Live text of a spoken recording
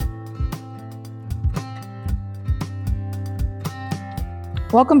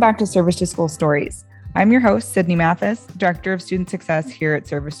Welcome back to Service to School Stories. I'm your host, Sydney Mathis, Director of Student Success here at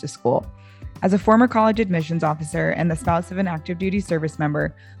Service to School. As a former college admissions officer and the spouse of an active duty service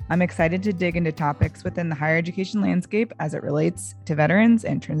member, I'm excited to dig into topics within the higher education landscape as it relates to veterans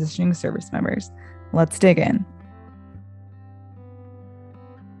and transitioning service members. Let's dig in.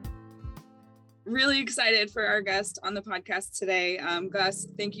 Really excited for our guest on the podcast today. Gus,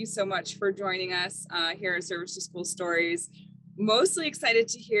 thank you so much for joining us here at Service to School Stories. Mostly excited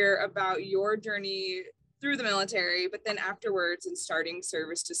to hear about your journey through the military, but then afterwards in starting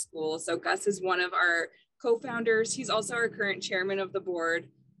Service to School. So Gus is one of our co-founders. He's also our current chairman of the board.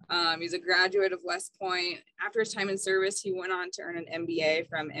 He's a graduate of West Point. After his time in service, he went on to earn an MBA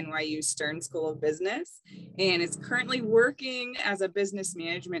from NYU Stern School of Business and is currently working as a business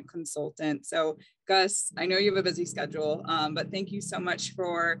management consultant. So Gus, I know you have a busy schedule, but thank you so much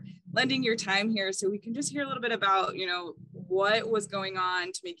for lending your time here so we can just hear a little bit about, what was going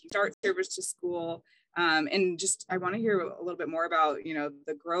on to make you start Service to School. And just, I want to hear a little bit more about,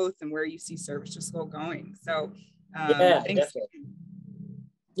 the growth and where you see Service to School going. So thanks. Definitely.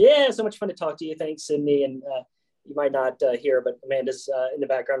 Yeah, so much fun to talk to you. Thanks, Sydney. And you might not hear, but Amanda's in the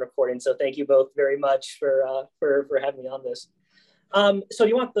background recording. So thank you both very much for having me on this. So do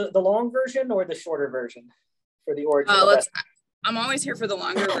you want the long version or the shorter version for the origin? I'm always here for the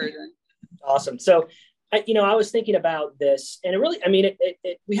longer version. Awesome. So, I was thinking about this, and it really,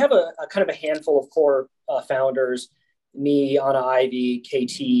 we have a kind of a handful of core founders, me, Anna Ivy,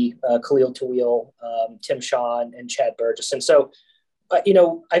 KT, Khalil Tawil, Tim Shaw, and Chad Burgess. And so, I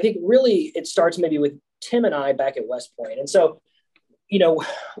think really it starts maybe with Tim and I back at West Point. And so,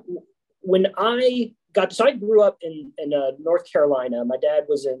 when I grew up in North Carolina. My dad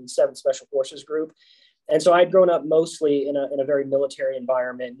was in 7th Special Forces Group. And so I'd grown up mostly in a very military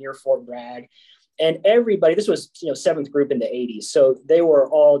environment near Fort Bragg. And everybody, this was, 7th group in the 80s. So they were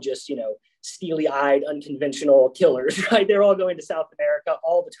all just, steely-eyed, unconventional killers, right? They're all going to South America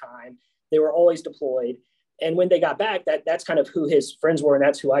all the time. They were always deployed. And when they got back, that's kind of who his friends were. And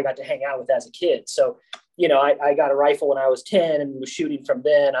that's who I got to hang out with as a kid. So, I got a rifle when I was 10 and was shooting from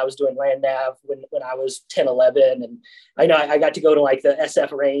then. I was doing land nav when I was 10, 11. And I got to go to like the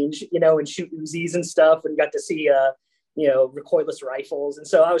SF range, and shoot Uzis and stuff and got to see, recoilless rifles. And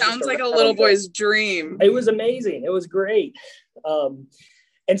so I was sounds like a little boy's dream. It was amazing. It was great.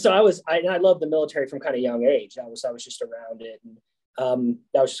 And so I loved the military from kind of young age. I was just around it. And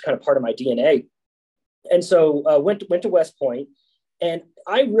that was just kind of part of my DNA. And so went to West Point, and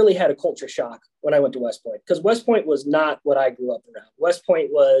I really had a culture shock when I went to West Point, because West Point was not what I grew up around. West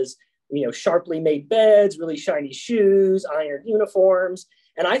Point was, sharply made beds, really shiny shoes, ironed uniforms.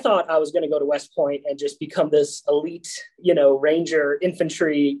 And I thought I was going to go to West Point and just become this elite, Ranger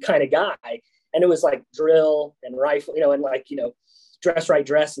infantry kind of guy. And it was like drill and rifle, and like, dress right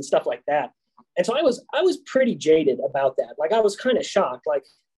dress and stuff like that. And so I was pretty jaded about that. Like I was kind of shocked. Like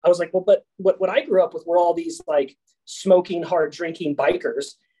I was like, well, but what I grew up with were all these like smoking, hard drinking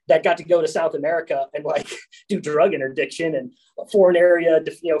bikers that got to go to South America and like do drug interdiction and foreign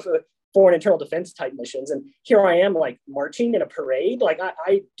internal defense type missions. And here I am like marching in a parade. Like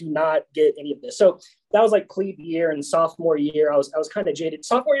I do not get any of this. So that was like plebe year, and sophomore year, I was kind of jaded.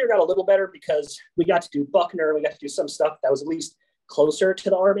 Sophomore year got a little better because we got to do Buckner. We got to do some stuff that was at least closer to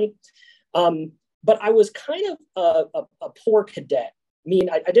the Army. But I was kind of a poor cadet. I mean,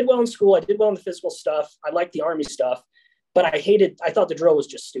 I did well in school. I did well in the physical stuff. I liked the Army stuff, but I thought the drill was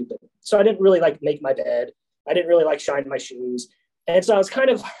just stupid. So I didn't really like make my bed. I didn't really like shine my shoes. And so I was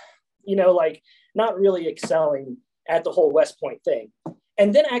kind of, like not really excelling at the whole West Point thing.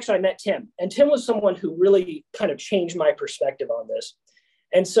 And then actually I met Tim, and Tim was someone who really kind of changed my perspective on this.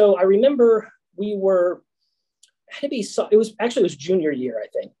 And so I remember it was junior year, I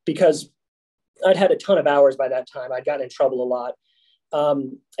think, because I'd had a ton of hours by that time. I'd gotten in trouble a lot.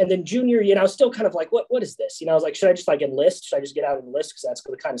 And then junior year, I was still kind of like, what is this? I was like, should I just like enlist? Should I just get out and enlist? Because that's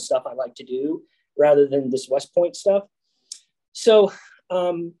the kind of stuff I like to do rather than this West Point stuff. So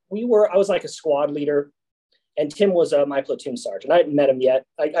I was like a squad leader, and Tim was my platoon sergeant. I hadn't met him yet.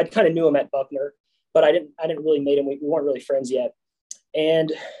 I kind of knew him at Buckner, but I didn't really meet him. We weren't really friends yet.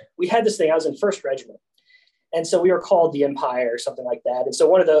 And we had this thing, I was in 1st Regiment. And so we were called the Empire or something like that. And so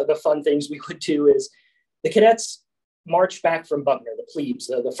one of the fun things we would do is the cadets march back from Buckner, the plebes,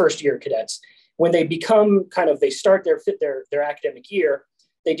 the first year cadets. When they become they start their academic year,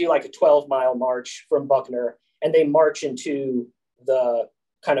 they do like a 12-mile march from Buckner, and they march into the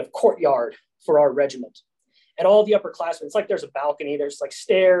kind of courtyard for our regiment. And all the upperclassmen, it's like there's a balcony, there's like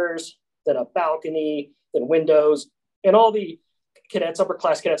stairs, then a balcony, then windows, and all the cadets, upper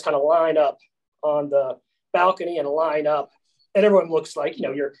class cadets kind of line up on the balcony and line up and everyone looks like,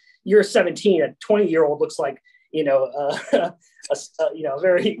 you're 17, a 20-year-old looks like, a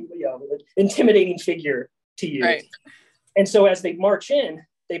very, intimidating figure to you. Right. And so as they march in,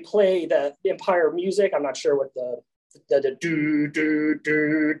 they play the Empire music. I'm not sure what the do do do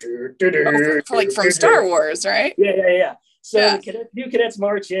do do do, for like from Star Wars, right? Yeah. So yeah. The new cadets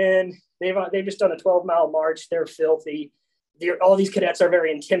march in. They've just done a 12-mile march. They're filthy. All these cadets are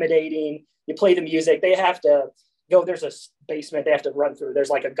very intimidating. You play the music. They have to go. There's a basement they have to run through. There's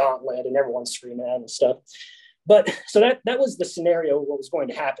like a gauntlet, and everyone's screaming at and stuff. But so that was the scenario, what was going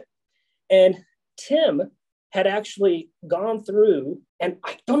to happen. And Tim had actually gone through, and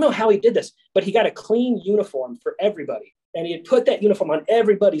I don't know how he did this, but he got a clean uniform for everybody. And he had put that uniform on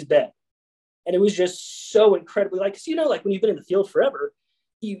everybody's bed. And it was just so incredibly, like, like when you've been in the field forever,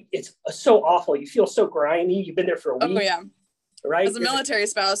 it's so awful. You feel so grimy. You've been there for a week. Oh, yeah. Right? As a military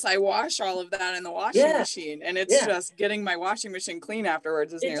spouse, I wash all of that in the washing machine. And it's just getting my washing machine clean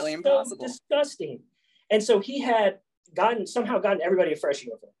afterwards is nearly impossible. So disgusting. And so he had somehow gotten everybody a fresh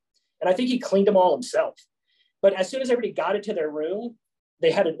uniform. And I think he cleaned them all himself. But as soon as everybody got into their room,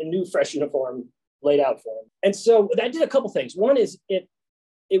 they had a new fresh uniform laid out for them. And so that did a couple things. One is it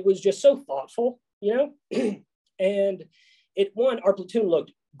was just so thoughtful, and our platoon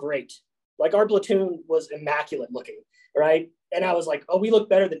looked great. Like our platoon was immaculate looking, right? And I was like, oh, we look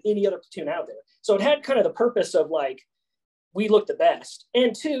better than any other platoon out there. So it had kind of the purpose of like, we look the best.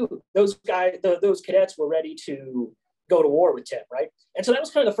 And two, those cadets were ready to go to war with Tim, right? And so that was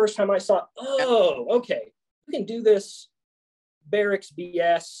kind of the first time I saw, oh, okay, you can do this barracks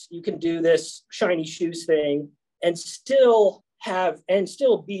BS, you can do this shiny shoes thing and still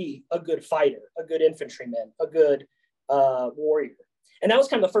be a good fighter, a good infantryman, a good warrior. And that was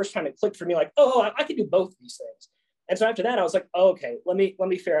kind of the first time it clicked for me, like, oh, I could do both of these things. And so after that, I was like, oh, okay, let me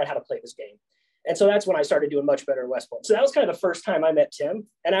figure out how to play this game. And so that's when I started doing much better at West Point. So that was kind of the first time I met Tim.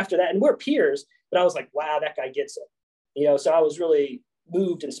 And after that, and we're peers, but I was like, wow, that guy gets it. So I was really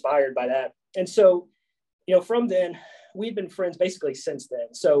moved, inspired by that. And so, from then, we've been friends basically since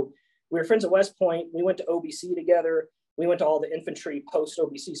then. So we were friends at West Point. We went to OBC together. We went to all the infantry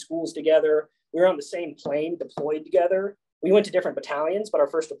post-OBC schools together. We were on the same plane, deployed together. We went to different battalions, but our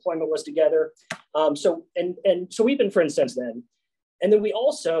first deployment was together. So we've been friends since then. And then we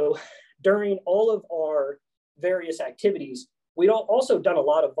also, during all of our various activities, we'd also done a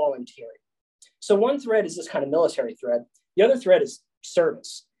lot of volunteering. So one thread is this kind of military thread. The other thread is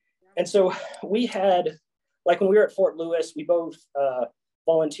service. And so we had, like when we were at Fort Lewis, we both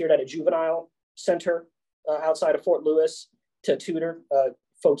volunteered at a juvenile center outside of Fort Lewis to tutor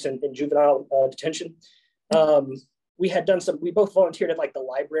folks in juvenile detention. We both volunteered at like the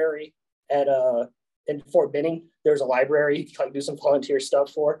library in Fort Benning. There's a library you can like do some volunteer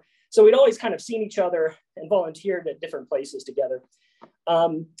stuff for. So we'd always kind of seen each other and volunteered at different places together.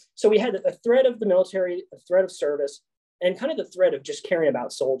 So we had a thread of the military, a thread of service, and kind of the thread of just caring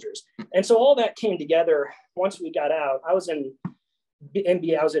about soldiers. And so all that came together once we got out. I was in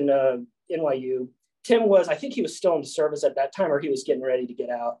MBA, I was in NYU. Tim I think he was still in service at that time, or he was getting ready to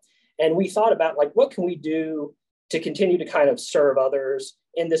get out. And we thought about like, what can we do to continue to kind of serve others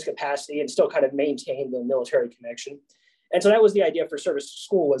in this capacity and still kind of maintain the military connection. And so that was the idea for service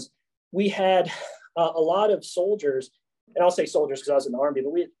school. Was we had a lot of soldiers, and I'll say soldiers because I was in the Army,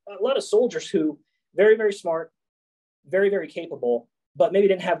 but we had a lot of soldiers who very, very smart, very, very capable, but maybe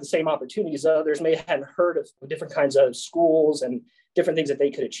didn't have the same opportunities others, may hadn't heard of different kinds of schools and different things that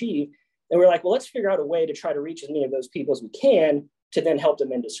they could achieve. And we're like, well, let's figure out a way to try to reach as many of those people as we can to then help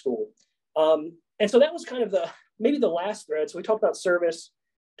them into school. And so that was kind of maybe the last thread. So we talked about service,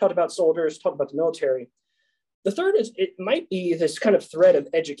 talked about soldiers, talked about the military. The third is, it might be this kind of thread of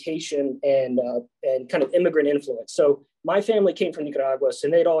education and kind of immigrant influence. So my family came from Nicaragua,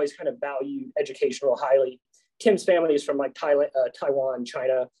 and they'd always kind of valued education real highly. Tim's family is from like Taiwan,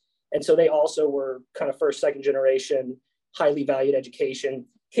 China. And so they also were kind of first, second generation, highly valued education.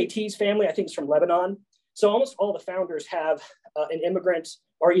 KT's family, I think, is from Lebanon. So almost all the founders have an immigrant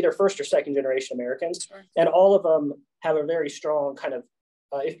or either first or second generation Americans. Sure. And all of them have a very strong kind of,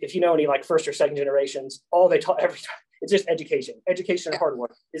 if you know any like first or second generations, all they talk every time, it's just education and hard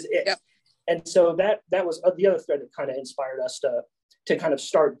work is it. Yep. And so that was the other thread that kind of inspired us to kind of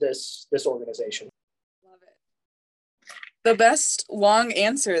start this organization. Love it. The best long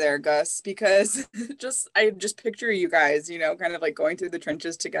answer there, Gus, because I just picture you guys, kind of like going through the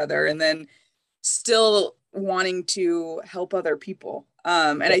trenches together and then still wanting to help other people.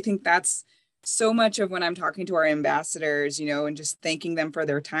 And I think that's so much of when I'm talking to our ambassadors, and just thanking them for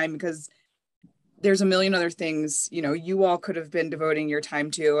their time, because there's a million other things, you all could have been devoting your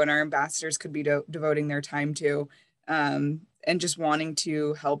time to, and our ambassadors could be devoting their time to. and just wanting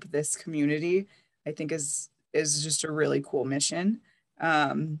to help this community, I think is just a really cool mission.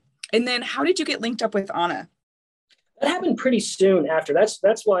 And then how did you get linked up with Anna? That happened pretty soon after.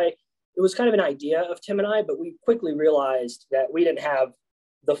 That's why it was kind of an idea of Tim and I, but we quickly realized that we didn't have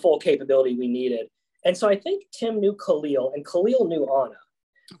the full capability we needed. And so I think Tim knew Khalil and Khalil knew Anna.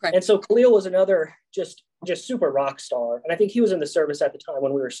 Okay. And so Khalil was another just super rock star. And I think he was in the service at the time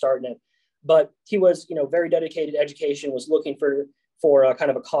when we were starting it, but he was, very dedicated to education, was looking for a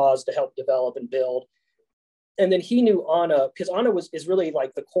kind of a cause to help develop and build. And then he knew Anna because Anna is really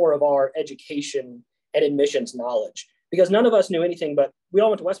like the core of our education and admissions knowledge, because none of us knew anything, but we all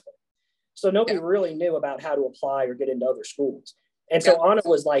went to West Point. So nobody really knew about how to apply or get into other schools. And so Anna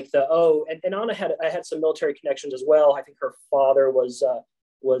was like and Anna had some military connections as well. I think her father was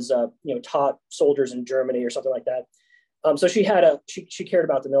taught soldiers in Germany or something like that. So she cared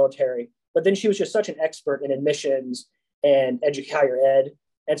about the military, but then she was just such an expert in admissions and higher ed.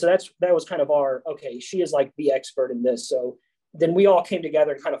 And so that was kind of she is like the expert in this. So then we all came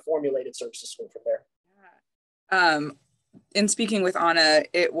together and kind of formulated Service to School from there. In speaking with Anna,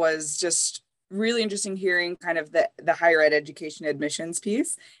 it was just really interesting hearing kind of the higher ed education admissions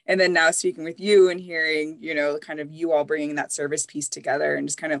piece. And then now speaking with you and hearing, kind of you all bringing that service piece together and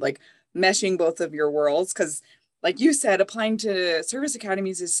just kind of like meshing both of your worlds. Because like you said, applying to service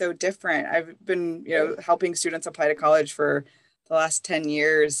academies is so different. I've been, helping students apply to college for the last 10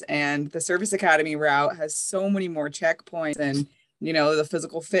 years, and the service academy route has so many more checkpoints and, the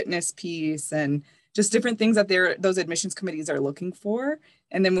physical fitness piece and just different things that those admissions committees are looking for.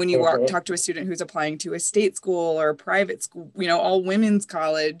 And then when you talk to a student who's applying to a state school or a private school, all women's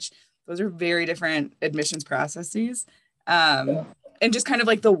college, those are very different admissions processes. And just kind of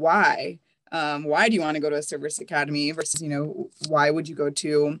like the why do you want to go to a service academy versus, why would you go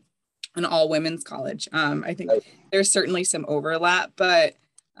to an all women's college? I think there's certainly some overlap, but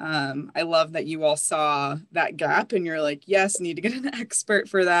I love that you all saw that gap and you're like, yes, need to get an expert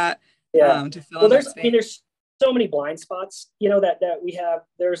for that. To fill there's so many blind spots, that we have.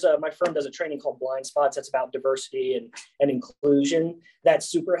 There's my firm does a training called Blind Spots. That's about diversity and inclusion. That's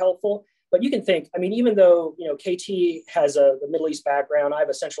super helpful. But you can think, even though, KT has a Middle East background, I have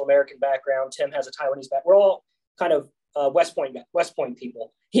a Central American background, Tim has a Taiwanese background, we're all kind of West Point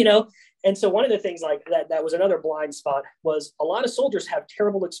people, And so one of the things like that was another blind spot was a lot of soldiers have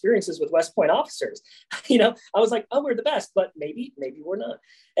terrible experiences with West Point officers. I was like, oh, we're the best, but maybe we're not.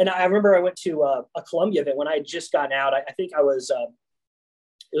 And I remember I went to a Columbia event when I had just gotten out. I think I was,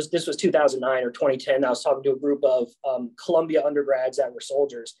 this was 2009 or 2010. I was talking to a group of Columbia undergrads that were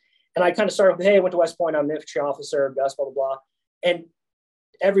soldiers. And I kind of started with, hey, I went to West Point, I'm an infantry officer, blah, blah, blah. And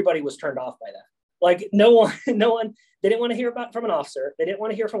everybody was turned off by that. Like no one, they didn't want to hear from an officer. They didn't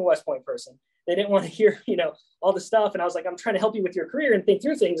want to hear from a West Point person. They didn't want to hear, all the stuff. And I was like, I'm trying to help you with your career and think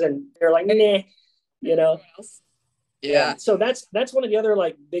through things. And they're like, nah, Yeah. So that's one of the other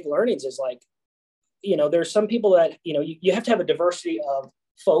like big learnings is like, there's some people that, you have to have a diversity of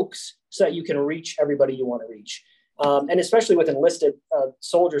folks so that you can reach everybody you want to reach. And especially with enlisted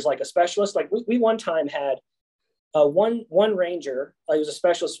soldiers, like a specialist, like we one time had one ranger, he was a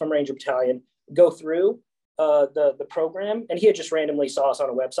specialist from Ranger Battalion, go through the program, and he had just randomly saw us on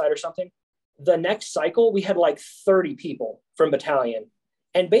a website or something. The next cycle, we had like 30 people from battalion.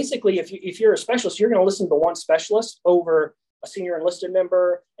 And basically, if you're a specialist, you're going to listen to one specialist over a senior enlisted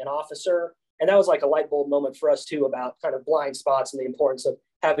member, an officer. And that was like a light bulb moment for us too, about kind of blind spots and the importance of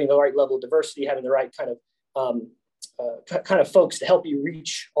having the right level of diversity, having the right kind of folks to help you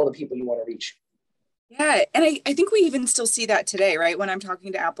reach all the people you want to reach. Yeah. And I think we even still see that today, right? When I'm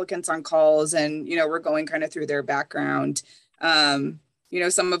talking to applicants on calls and, we're going kind of through their background, some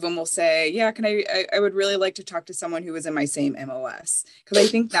of them will say, yeah, I would really like to talk to someone who is in my same MOS. Because I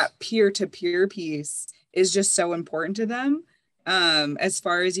think that peer-to-peer piece is just so important to them, as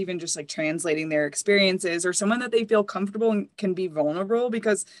far as even just like translating their experiences, or someone that they feel comfortable and can be vulnerable,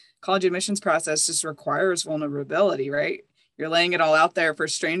 because college admissions process just requires vulnerability, right? You're laying it all out there for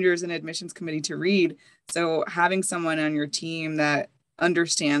strangers and admissions committee to read. So having someone on your team that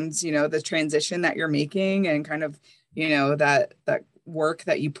understands, the transition that you're making and kind of, that work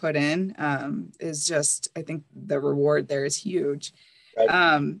that you put in is just, I think the reward there is huge.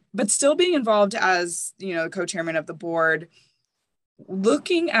 Right. But still being involved as, co-chairman of the board,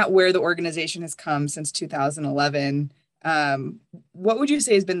 looking at where the organization has come since 2011, what would you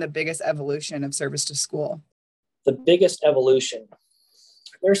say has been the biggest evolution of Service to School? The biggest evolution.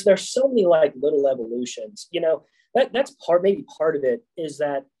 There's so many like little evolutions, that's maybe part of it is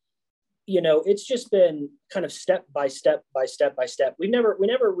that, it's just been kind of step by step by step by step. We never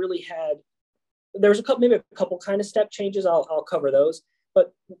really had there's maybe a couple kind of step changes. I'll cover those,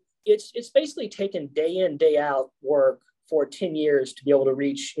 but it's basically taken day in, day out work for 10 years to be able to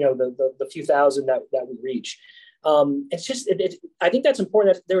reach, the few thousand that we reach. It's just, I think that's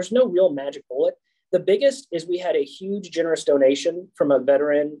important. That there's no real magic bullet. The biggest is we had a huge generous donation from a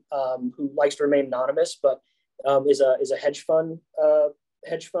veteran who likes to remain anonymous, but is a hedge fund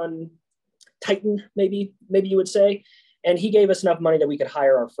titan, maybe you would say. And he gave us enough money that we could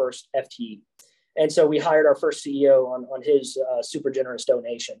hire our first FTE. And so we hired our first CEO on his super generous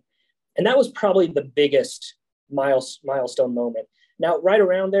donation. And that was probably the biggest milestone moment. Now, right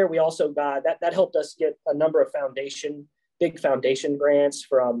around there, we also got, that helped us get a number of big foundation grants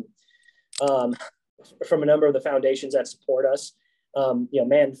from a number of the foundations that support us.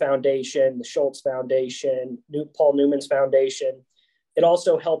 Mann Foundation, the Schultz Foundation, Paul Newman's Foundation. It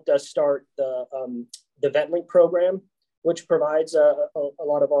also helped us start the VetLink program, which provides a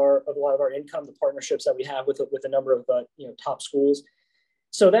lot of our income, the partnerships that we have with a number of top schools.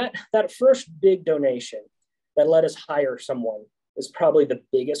 So that first big donation that let us hire someone is probably the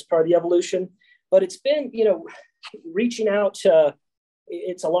biggest part of the evolution. But it's been, reaching out to,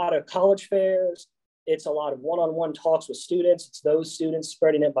 it's a lot of college fairs. It's a lot of one-on-one talks with students. It's those students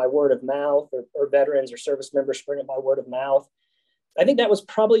spreading it by word of mouth, or veterans or service members spreading it by word of mouth. I think that was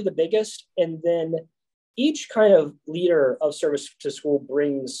probably the biggest. And then each kind of leader of service to school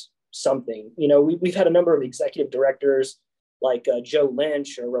brings something. We've had a number of executive directors like Joe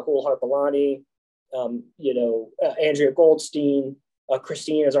Lynch or Rahul Harpalani, Andrea Goldstein,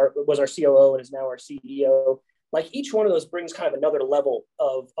 Christine was our COO and is now our CEO. Like each one of those brings kind of another level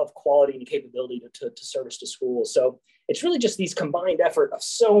of quality and capability to service to schools. So it's really just these combined effort of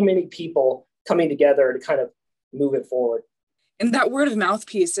so many people coming together to kind of move it forward. And that word of mouth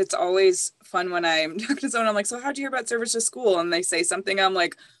piece, it's always fun when I'm talking to someone, I'm like, so how'd you hear about service to school? And they say something, I'm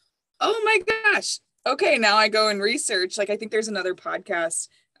like, oh my gosh. Okay, now I go and research. Like, I think there's another podcast,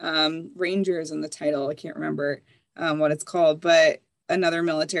 Rangers in the title. I can't remember what it's called, but another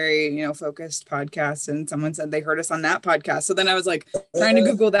military, focused podcast. And someone said they heard us on that podcast. So then I was like trying to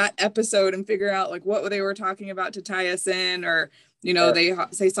Google that episode and figure out like what they were talking about to tie us in, or, they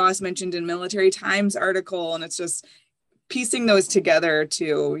saw us mentioned in Military Times article. And it's just piecing those together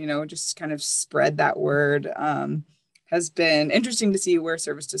to, just kind of spread that word has been interesting to see where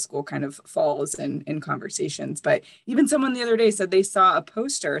service to school kind of falls in conversations. But even someone the other day said they saw a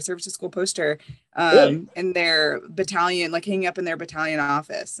service to school poster Really? in their battalion, like hanging up in their battalion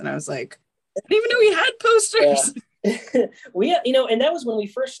office. And I was like, I didn't even know we had posters. Yeah. And that was when we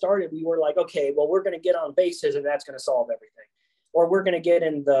first started. We were like, okay, well, we're going to get on bases and that's going to solve everything. Or we're going to get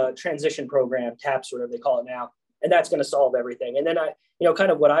in the transition program, TAPS, whatever they call it now, and that's going to solve everything. And then kind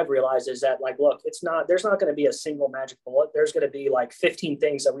of what I've realized is that, like, look, there's not going to be a single magic bullet. There's going to be like 15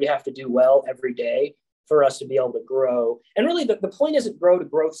 things that we have to do well every day for us to be able to grow. And really the point isn't grow to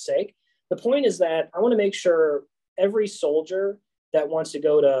growth's sake. The point is that I want to make sure every soldier that wants to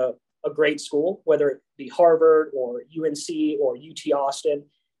go to a great school, whether it be Harvard or UNC or UT Austin,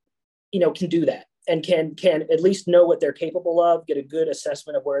 can do that and can at least know what they're capable of, get a good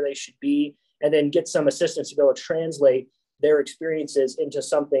assessment of where they should be, and then get some assistance to be able to translate their experiences into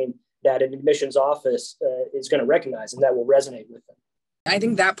something that an admissions office is going to recognize and that will resonate with them. I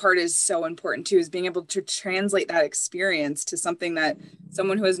think that part is so important too, is being able to translate that experience to something that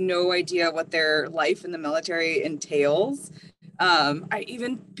someone who has no idea what their life in the military entails.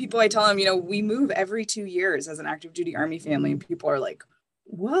 I tell them, we move every 2 years as an active duty Army family, and people are like,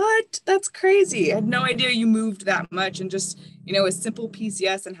 what? That's crazy. I had no idea you moved that much. And just, a simple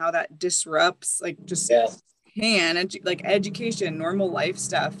PCS and how that disrupts education, normal life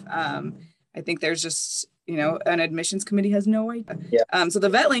stuff. I think there's just, an admissions committee has no idea. Yeah. So the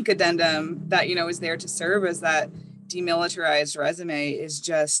VetLink addendum that, is there to serve as that demilitarized resume is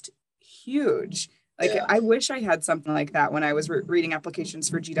just huge. I wish I had something like that when I was reading applications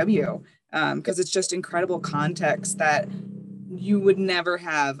for GW, because it's just incredible context that you would never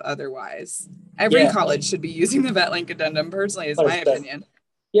have otherwise. Every college should be using the VetLink addendum, personally, is 100%. My opinion.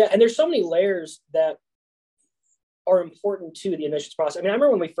 Yeah, and there's so many layers that are important to the admissions process. I mean, I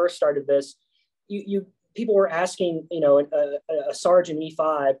remember when we first started this, people were asking, a sergeant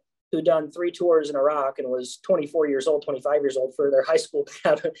E5 who'd done 3 tours in Iraq and was 24 years old, 25 years old, for their high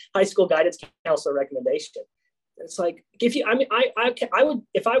school guidance counselor recommendation. It's like, I would,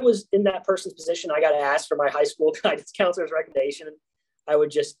 if I was in that person's position, I got to ask for my high school guidance counselor's recommendation. That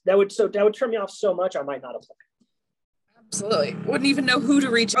would turn me off so much, I might not apply. Absolutely. Wouldn't even know who to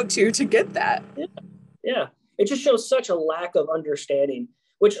reach out to get that. Yeah. It just shows such a lack of understanding,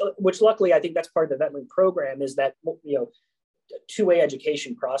 which luckily I think that's part of the VetLink program, is that, two-way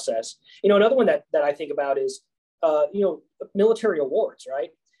education process. Another one that I think about is, military awards, right?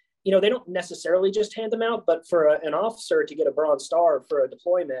 They don't necessarily just hand them out, but for an officer to get a Bronze Star for a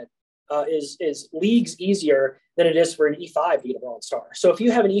deployment is leagues easier than it is for an E5 to get a Bronze Star. So if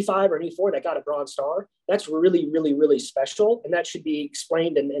you have an E5 or an E4 that got a Bronze Star, that's really, really, really special. And that should be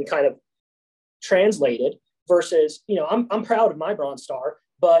explained and kind of translated versus, I'm proud of my Bronze Star,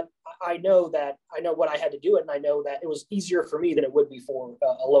 but I know what I had to do it. And I know that it was easier for me than it would be for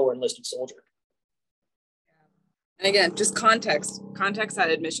a lower enlisted soldier. And again, just context that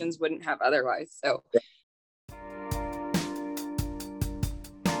admissions wouldn't have otherwise. So. Yeah.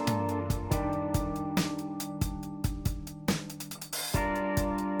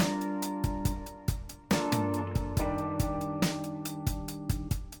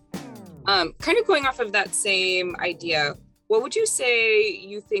 Kind of going off of that same idea, what would you say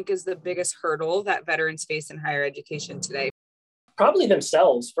you think is the biggest hurdle that veterans face in higher education today? Probably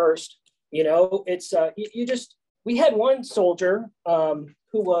themselves first. It's we had one soldier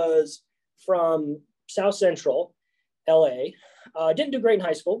who was from South Central LA, didn't do great in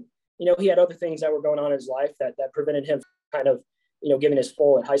high school. He had other things that were going on in his life that prevented him from kind of, giving his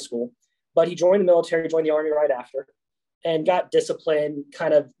full at high school. But he joined the military, joined the Army right after, and got disciplined,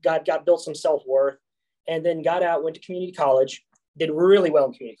 kind of got built some self-worth, and then got out, went to community college, did really well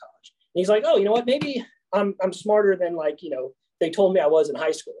in community college. And he's like, oh, you know what? Maybe I'm smarter than they told me I was in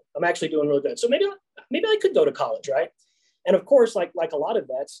high school. I'm actually doing really good. So maybe I could go to college, right? And of course, like a lot of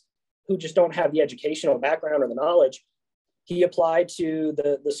vets who just don't have the educational background or the knowledge, he applied to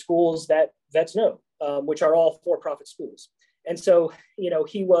the schools that vets know, which are all for-profit schools. And so,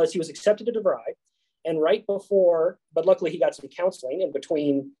 he was accepted to DeVry. And right before, but luckily he got some counseling in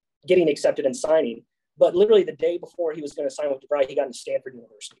between getting accepted and signing. But literally the day before he was going to sign with DeVry, he got into Stanford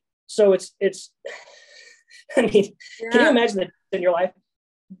University. So it's I mean, Can you imagine that in your life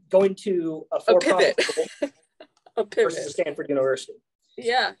going to a for-profit school versus Stanford University?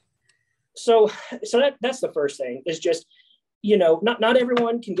 Yeah. So that's the first thing is just, not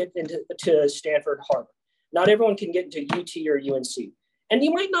everyone can get into Stanford, Harvard. Not everyone can get into UT or UNC. And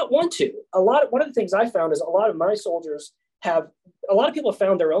you might not want to. One of the things I found is a lot of my soldiers a lot of people have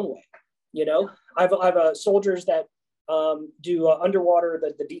found their own way. I've soldiers that do underwater,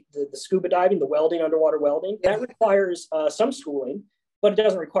 the scuba diving, the welding, underwater welding. That requires some schooling, but it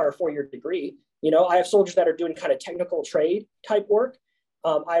doesn't require a 4-year degree. I have soldiers that are doing kind of technical trade type work.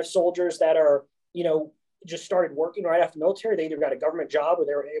 I have soldiers that are, just started working right after the military. They either got a government job or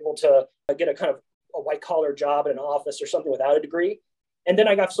they were able to get a kind of a white collar job in an office or something without a degree. And then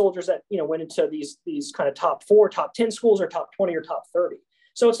I got soldiers that, went into these kind of top 4, top 10 schools or top 20 or top 30.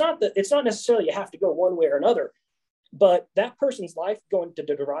 So it's not necessarily you have to go one way or another, but that person's life going to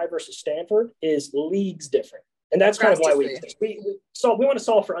DeVry versus Stanford is leagues different. And that's kind of why we want to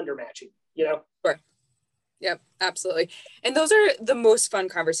solve for undermatching, Sure. Yep, absolutely. And those are the most fun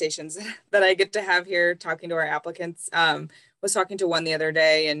conversations that I get to have here talking to our applicants. Was talking to one the other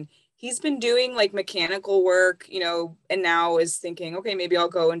day, and he's been doing like mechanical work, and now is thinking, okay, maybe I'll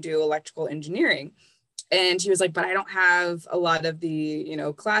go and do electrical engineering. And he was like, but I don't have a lot of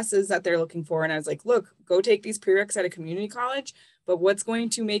the, classes that they're looking for. And I was like, look, go take these prereqs at a community college. But what's going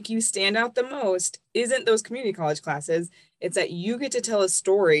to make you stand out the most isn't those community college classes. It's that you get to tell a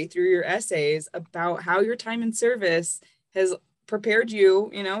story through your essays about how your time in service has prepared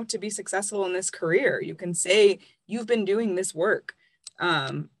you, to be successful in this career. You can say you've been doing this work.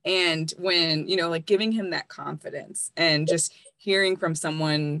 And when, like giving him that confidence and just hearing from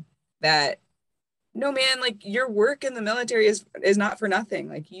someone that, no, man, like your work in the military is not for nothing.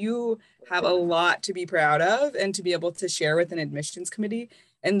 Like you have a lot to be proud of and to be able to share with an admissions committee.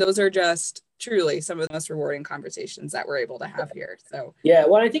 And those are just truly some of the most rewarding conversations that we're able to have here. So, yeah,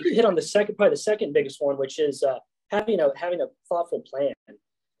 well, I think you hit on probably the second biggest one, which is having a thoughtful plan.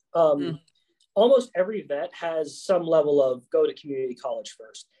 Almost every vet has some level of go to community college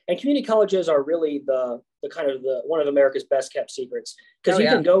first. And community colleges are really the kind of one of America's best kept secrets, because you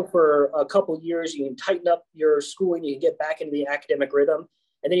can go for a couple of years, you can tighten up your schooling, you can get back into the academic rhythm,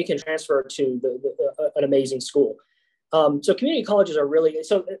 and then you can transfer to an amazing school. So community colleges are really,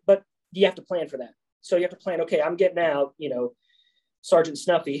 but you have to plan for that. So you have to plan, okay, I'm getting out, Sergeant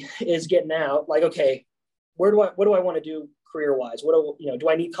Snuffy is getting out, like, okay, what do I want to do career-wise? Do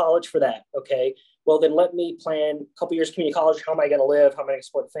I need college for that? Okay, well then let me plan a couple years community college. How am I going to live? How am I going to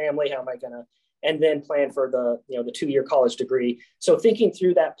support the family? How am I going to, and then plan for the 2-year college degree. So thinking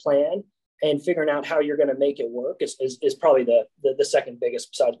through that plan and figuring out how you're going to make it work is probably the second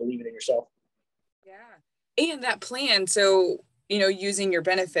biggest, besides believing in yourself. Yeah, and that plan. So using your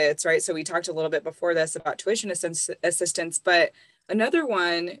benefits, right? So we talked a little bit before this about tuition assistance, but another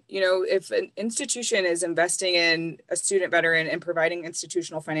one, if an institution is investing in a student veteran and providing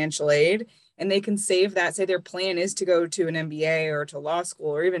institutional financial aid, and they can save that, say their plan is to go to an MBA or to law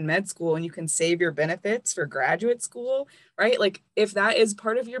school or even med school, and you can save your benefits for graduate school, right? Like if that is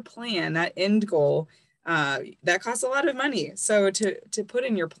part of your plan, that end goal, that costs a lot of money. So to put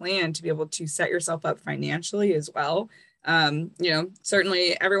in your plan to be able to set yourself up financially as well.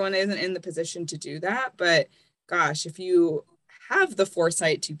 Certainly everyone isn't in the position to do that, but gosh, if you have the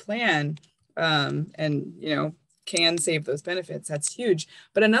foresight to plan, and can save those benefits, that's huge.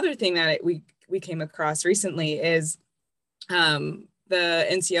 But another thing that we came across recently is the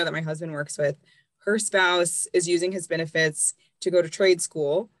NCO that my husband works with, her spouse is using his benefits to go to trade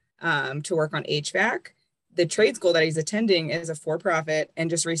school, to work on HVAC. The trade school that he's attending is a for-profit and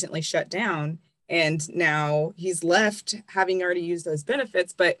just recently shut down. And now he's left having already used those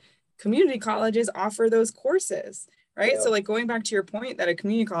benefits, but community colleges offer those courses, right? Yeah. So like going back to your point that a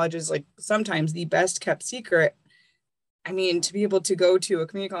community college is like sometimes the best kept secret. I mean, to be able to go to a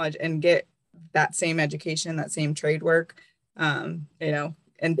community college and get that same education, that same trade work, and yeah.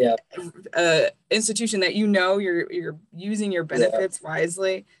 Institution that you're using your benefits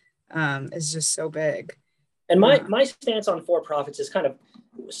wisely, is just so big. And my stance on for-profits is kind of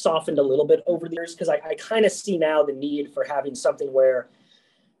softened a little bit over the years, because I kind of see now the need for having something where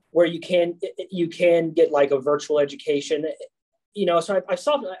you can get like a virtual education, so I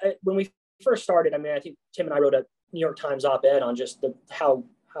saw when we first started, I mean, I think Tim and I wrote a New York Times op-ed on just how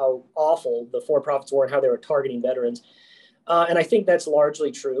awful the for-profits were and how they were targeting veterans. And I think that's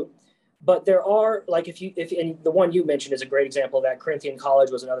largely true. But there are, like, and the one you mentioned is a great example of that. Corinthian College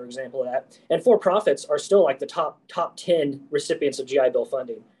was another example of that. And for-profits are still like the top 10 recipients of GI Bill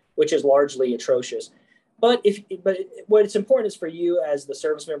funding, which is largely atrocious. But what it's important is for you as the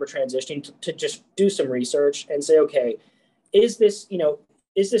service member transitioning to just do some research and say, okay, is this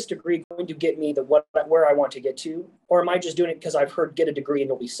degree going to get me where I want to get to? Or am I just doing it because I've heard get a degree and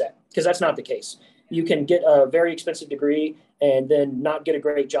you'll be set? Because that's not the case. You can get a very expensive degree and then not get a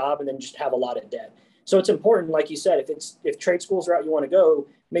great job and then just have a lot of debt. So it's important, like you said, if trade school's the route you want to go,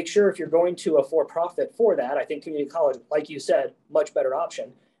 make sure if you're going to a for-profit for that, I think community college, like you said, much better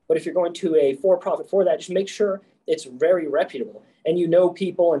option. But if you're going to a for-profit for that, just make sure it's very reputable and you know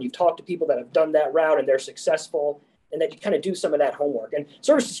people and you've talked to people that have done that route and they're successful, and that you kind of do some of that homework. And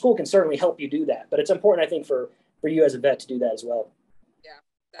service to school can certainly help you do that. But it's important, I think, for you as a vet to do that as well.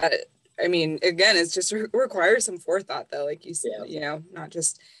 Yeah. I mean, again, it's just requires some forethought, though, like you said, not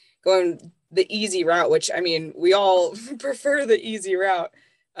just going the easy route, which, I mean, we all prefer the easy route.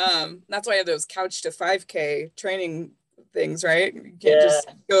 That's why I have those couch to 5K training things, right? You can't just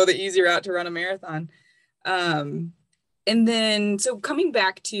go the easy route to run a marathon. And then, so coming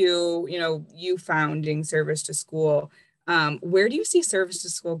back to, you founding Service to School, where do you see Service to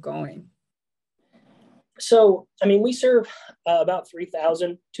School going? So, I mean, we serve about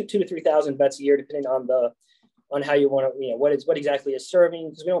 2,000 to 3,000 vets a year, depending on how you want to, what exactly is serving,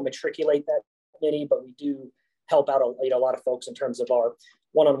 because we don't matriculate that many, but we do help out a lot of folks in terms of our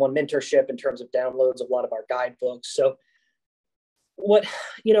one-on-one mentorship, in terms of downloads of a lot of our guidebooks. So what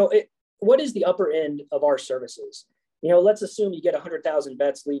is the upper end of our services? Let's assume you get 100,000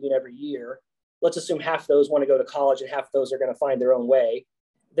 vets leaving every year. Let's assume half those want to go to college and half those are going to find their own way.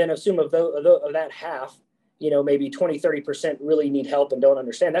 Then assume of that half, maybe 20-30% really need help and don't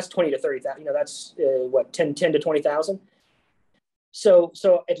understand. That's 20 to 30,000. That's 10 to 20,000. So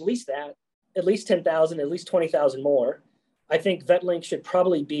at least 10,000, at least 20,000 more. I think VetLink should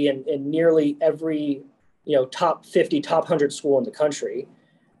probably be in nearly every top 50, top 100 school in the country.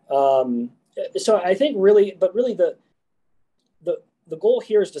 So I think really the goal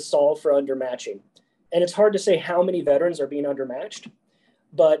here is to solve for undermatching. And it's hard to say how many veterans are being undermatched,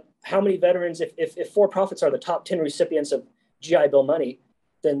 but how many veterans, if for-profits are the top 10 recipients of GI Bill money,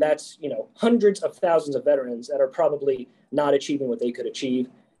 then that's, hundreds of thousands of veterans that are probably not achieving what they could achieve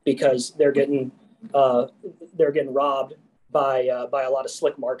because they're getting robbed by a lot of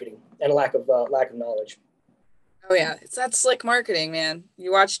slick marketing and lack of knowledge. Oh yeah, it's that slick marketing, man.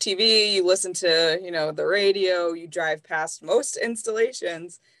 You watch TV, you listen to, the radio, you drive past most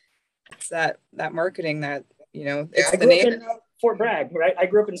installations. It's that marketing that, it's the name. In Fort Bragg, right? I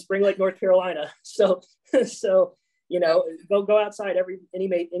grew up in Spring Lake, North Carolina. So go outside any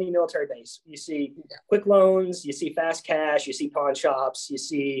military base. You see quick loans, you see fast cash, you see pawn shops, you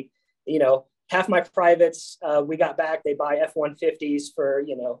see, half my privates we got back, they buy F-150s for,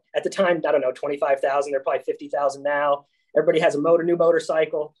 at the time, I don't know, 25,000, they're probably 50,000 now. Everybody has a new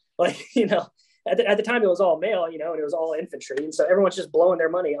motorcycle. Like, at the time it was all male, and it was all infantry. And so everyone's just blowing their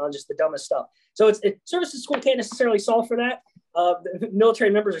money on just the dumbest stuff. So service to school can't necessarily solve for that. The military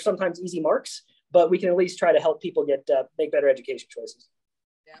members are sometimes easy marks, but we can at least try to help people make better education choices.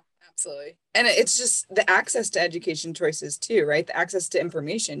 Yeah, absolutely. And it's just the access to education choices too, right? The access to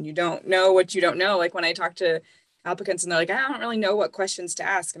information. You don't know what you don't know. Like when I talk to applicants and they're like, I don't really know what questions to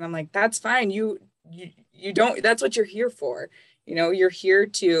ask. And I'm like, that's fine. You don't, that's what you're here for. You're here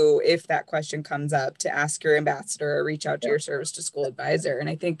to, if that question comes up, to ask your ambassador or reach out to your service to school advisor. And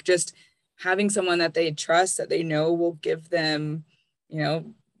I think just having someone that they trust, that they know will give them,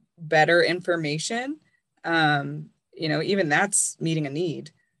 better information, even that's meeting a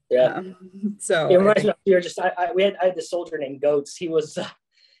need. Yeah. So it reminds me of, I had this soldier named Goats. This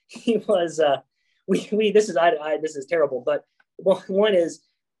is terrible, but one is,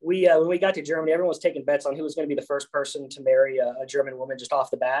 when we got to Germany, everyone was taking bets on who was going to be the first person to marry a German woman just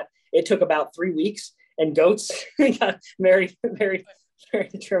off the bat. It took about 3 weeks, and Goats got married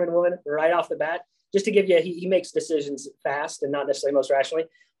a German woman right off the bat. Just to give you, he makes decisions fast and not necessarily most rationally.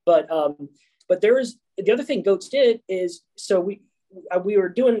 But there was the other thing Goats did is, so we were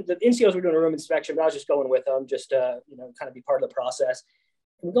doing, the NCOs were doing a room inspection, but I was just going with them, just kind of be part of the process.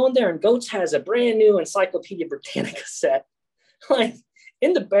 I'm going there, and Goats has a brand new Encyclopedia Britannica set, like,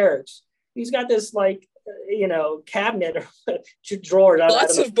 in the barracks. He's got this cabinet or drawers.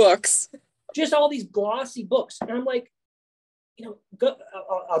 Lots of books. Just all these glossy books. And I'm like,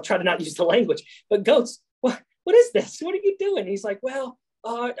 I'll try to not use the language, but Goats, what is this? What are you doing? And he's like, well,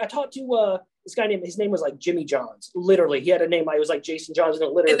 I talked to this guy his name was like Jimmy John's. Literally, he had a name. I was like Jason Johns.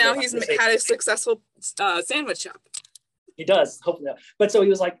 Literally, and now he's had a successful sandwich shop. He does, hopefully. But so he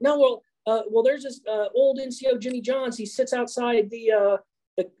was like, no, well, there's this old NCO Jimmy Johns. He sits outside the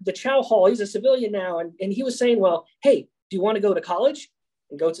chow hall. He's a civilian now, and he was saying, well, hey, do you want to go to college?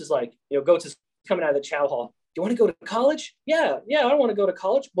 And Goats is like, Goats is coming out of the chow hall. Do you want to go to college? Yeah, I want to go to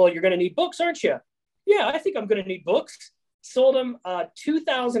college. Well, you're going to need books, aren't you? Yeah, I think I'm going to need books. Sold him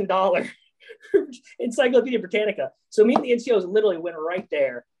 $2,000 Encyclopedia Britannica. So me and the NCOs literally went right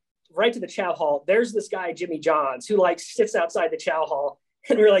there, right to the chow hall. There's this guy, Jimmy Johns, who sits outside the chow hall,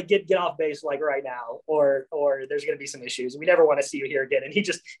 and we're like, get off base right now, or there's going to be some issues. We never want to see you here again. And he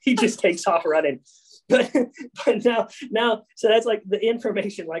just takes off running. But now, so that's like the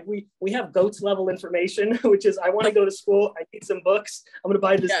information. Like we have Goats level information, which is, I want to go to school. I need some books. I'm going to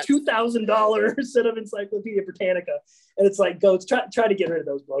buy this $2,000 set of Encyclopedia Britannica. And it's like, Goats, try to get rid of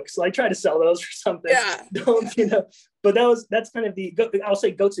those books. Like, try to sell those or something. Yeah. But that's kind of I'll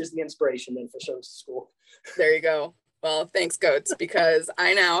say Goats is the inspiration then for service to school. There you go. Well, thanks, Goats, because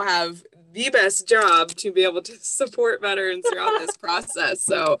I now have the best job to be able to support veterans throughout this process.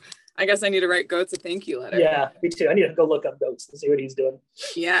 So I guess I need to write Goats a thank you letter. Yeah, me too. I need to go look up Goats and see what he's doing.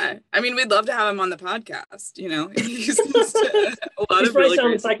 Yeah. I mean, we'd love to have him on the podcast. He's a lot of really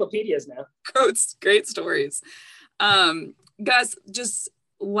great encyclopedias now. Goats, great stories. Gus, just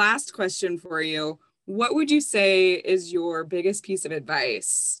last question for you. What would you say is your biggest piece of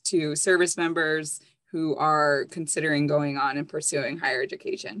advice to service members who are considering going on and pursuing higher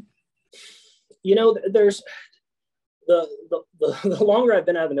education? There's the longer I've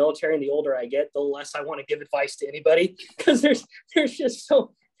been out of the military and the older I get, the less I want to give advice to anybody, because there's just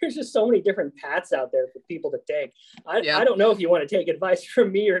so many different paths out there for people to take. I don't know if you want to take advice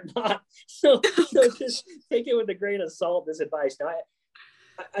from me or not. So just take it with a grain of salt, this advice. Now,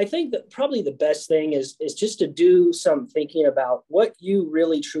 I think that probably the best thing is just to do some thinking about what you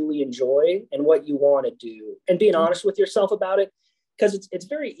really truly enjoy and what you want to do, and being honest with yourself about it, because it's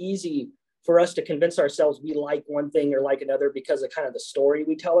very easy for us to convince ourselves we like one thing or like another because of kind of the story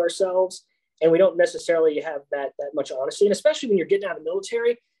we tell ourselves, and we don't necessarily have that much honesty. And especially when you're getting out of the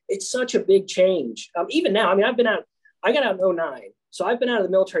military, it's such a big change. Even now, I mean, I got out in 2009, so I've been out of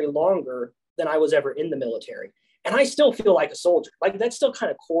the military longer than I was ever in the military. And I still feel like a soldier. Like, that's still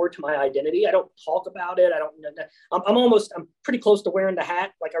kind of core to my identity. I don't talk about it. I'm pretty close to wearing the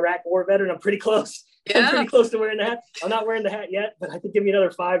hat, like Iraq war veteran. I'm pretty close. Yeah. I'm pretty close to wearing the hat. I'm not wearing the hat yet, but I think give me another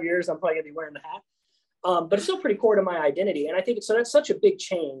 5 years, I'm probably gonna be wearing the hat. But it's still pretty core to my identity. And I think so that's such a big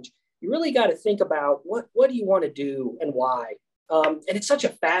change. You really got to think about what do you want to do and why? And it's such a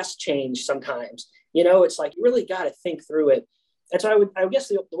fast change sometimes. It's like you really got to think through it. And so I guess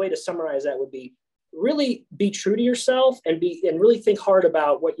the way to summarize that would be, really be true to yourself and really think hard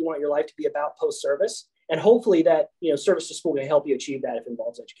about what you want your life to be about post-service. And hopefully that, service to school can help you achieve that if it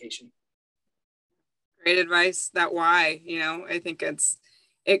involves education. Great advice. That why, I think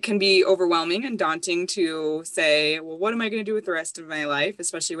it can be overwhelming and daunting to say, well, what am I going to do with the rest of my life?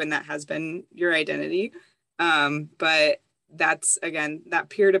 Especially when that has been your identity. But that's, again, that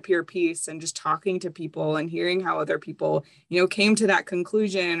peer-to-peer piece and just talking to people and hearing how other people, came to that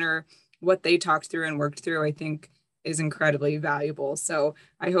conclusion or what they talked through and worked through, I think is incredibly valuable. So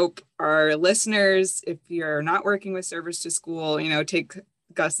I hope our listeners, if you're not working with Service to School, take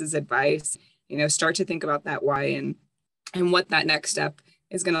Gus's advice, start to think about that why and what that next step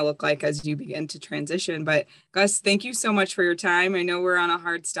is going to look like as you begin to transition. But Gus, thank you so much for your time. I know we're on a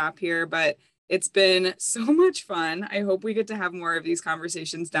hard stop here, but it's been so much fun. I hope we get to have more of these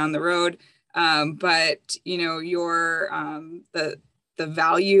conversations down the road. But the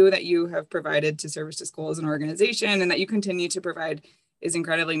value that you have provided to Service to School as an organization and that you continue to provide is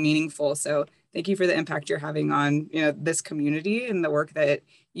incredibly meaningful. So thank you for the impact you're having on, this community and the work that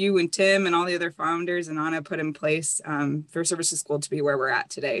you and Tim and all the other founders and Anna put in place for Service to School to be where we're at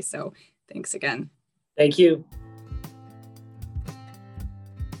today. So thanks again. Thank you.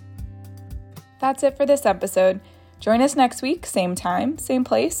 That's it for this episode. Join us next week, same time, same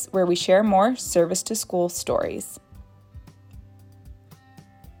place, where we share more Service to School stories.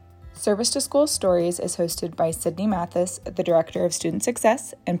 Service to School Stories is hosted by Sydney Mathis, the Director of Student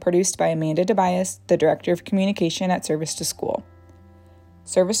Success, and produced by Amanda Tobias, the Director of Communication at Service to School.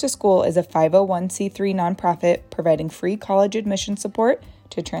 Service to School is a 501c3 nonprofit providing free college admission support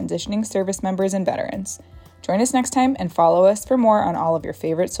to transitioning service members and veterans. Join us next time and follow us for more on all of your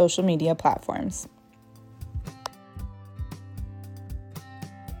favorite social media platforms.